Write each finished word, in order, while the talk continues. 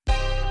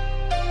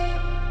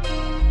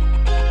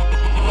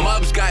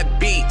Dubs got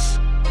beats.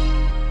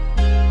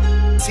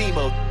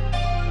 Timo.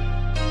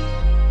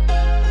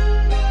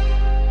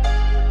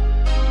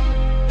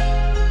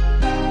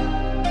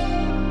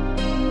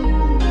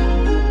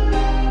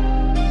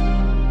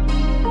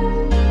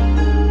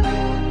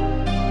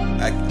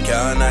 I can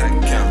count, I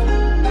can count.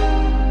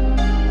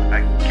 I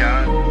can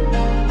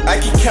count. I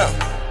can count.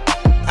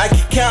 I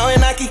keep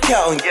counting, I keep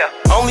counting. Yeah.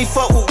 Only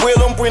fuck with real,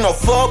 don't bring no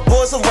fuck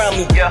boys around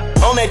me. Yeah.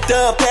 On that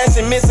dub,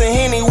 passing, missing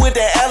Henny with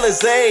that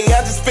Alizé. I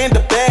just spent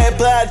the bag,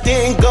 but I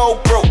didn't go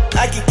broke.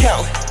 I keep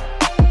counting.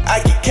 I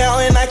keep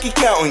counting, I keep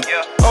counting.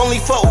 Yeah. Only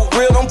fuck with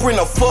real, don't bring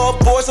no fuck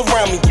boys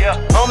around me. Yeah.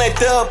 On that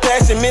dub,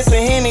 passing,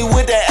 missing Henny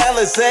with that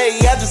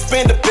Alizé. I just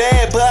spent the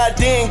bag, but I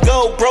didn't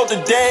go broke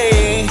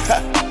today.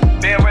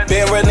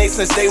 Been running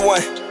since day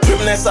one.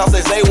 Drippin' that sauce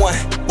as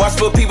A1. Watch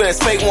for people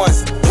that's fake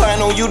ones.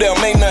 Plotting on you, they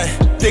don't make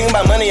nothing. Thinking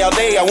about money all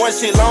day. I want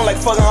shit long like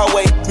fucking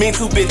hallway. Me and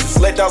two bitches,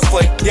 let dogs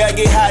play. Yeah, I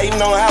get high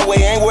even on the highway.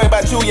 Ain't worried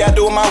about you, yeah, I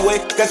do it my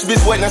way. Got your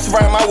bitch wet, now she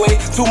riding my way.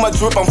 Too much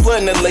drip, I'm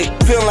flooding the lake.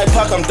 Feeling like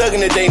Pac, I'm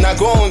dugging today. Not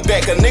going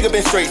back, a nigga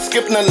been straight.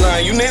 Skipping the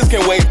line, you niggas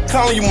can wait.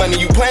 Calling you money,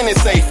 you playing it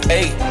safe.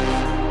 Ayy.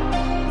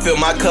 Fill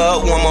my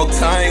cup one more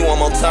time, one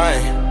more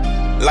time.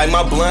 Light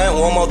my blunt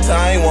one more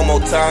time, one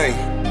more time.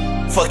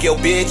 Fuck your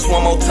bitch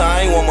one more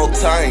time, one more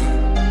time.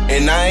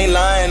 And I ain't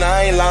lying,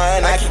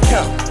 I keep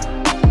counting.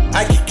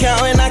 I keep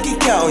counting, I keep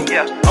counting.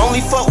 Yeah.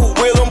 Only fuck with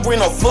real, don't bring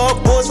no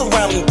fuck boys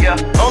around me. Yeah.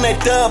 On that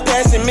dub,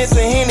 passing,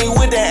 missing Henny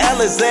with that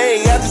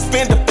Alizé. I just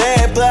spent the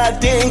bag, but I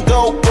didn't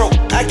go broke.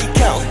 I keep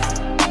counting.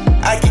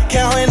 I keep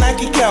counting, I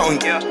keep counting.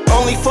 Yeah.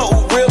 Only fuck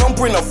with real, don't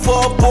bring no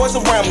fuck boys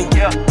around me.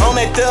 Yeah. On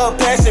that dub,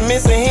 passing,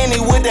 missing Henny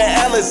with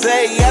that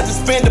Alizé. I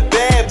just spent the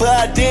bag, but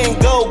I didn't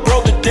go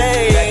broke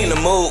today. Back in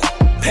the mood,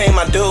 paying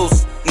my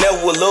dues.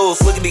 Never will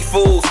lose, look at these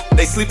fools.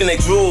 They sleep and they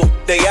drool.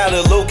 They out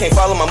of the loop, can't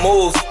follow my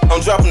moves.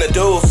 I'm dropping the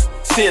dudes.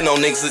 Shitting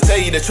on niggas to tell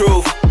you the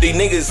truth. These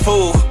niggas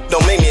fool,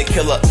 don't make me a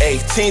killer. Ayy,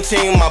 ching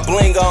ching, my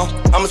bling on.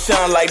 I'ma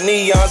shine like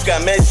neons.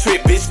 Got magic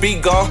trick, bitch, be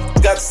gone.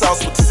 Got the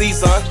sauce with the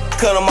season.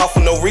 Cut them off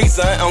for no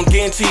reason. I'm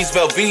getting cheese,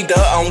 Velveeta.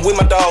 I'm with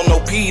my dog, no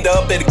Peter.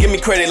 Better give me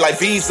credit like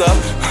Visa.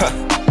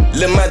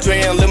 Live my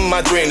dream, live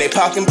my dream. They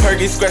poppin'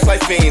 perkies, scratch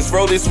like fiends.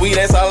 Roll this weed,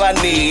 that's all I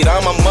need.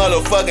 I'm a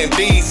motherfucking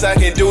beast. I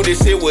can do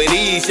this shit with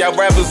ease. Y'all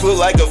rappers look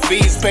like a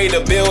feast. Pay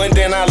the bill and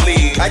then I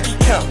leave. I keep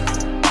counting.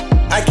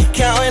 I keep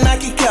counting, I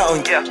keep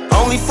counting. Yeah.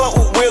 Only fuck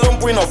with real, don't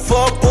bring no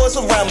fuck boys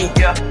around me.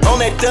 Yeah. On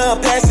that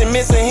dub, passing,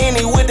 missing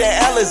Henny with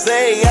that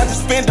Alizé. I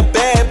just spent the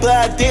bag, but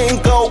I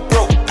didn't go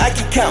broke. I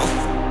keep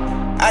counting.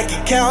 I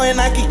keep counting,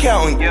 I keep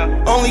counting. Yeah.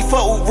 Only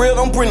fuck with real,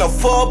 don't bring no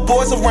fuck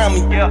boys around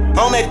me. Yeah.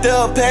 On that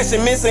dub,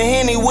 passion, missing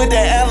Henny with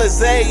that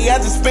Alizé. I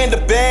just spent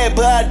the bag,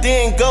 but I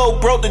didn't go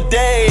broke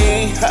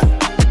today.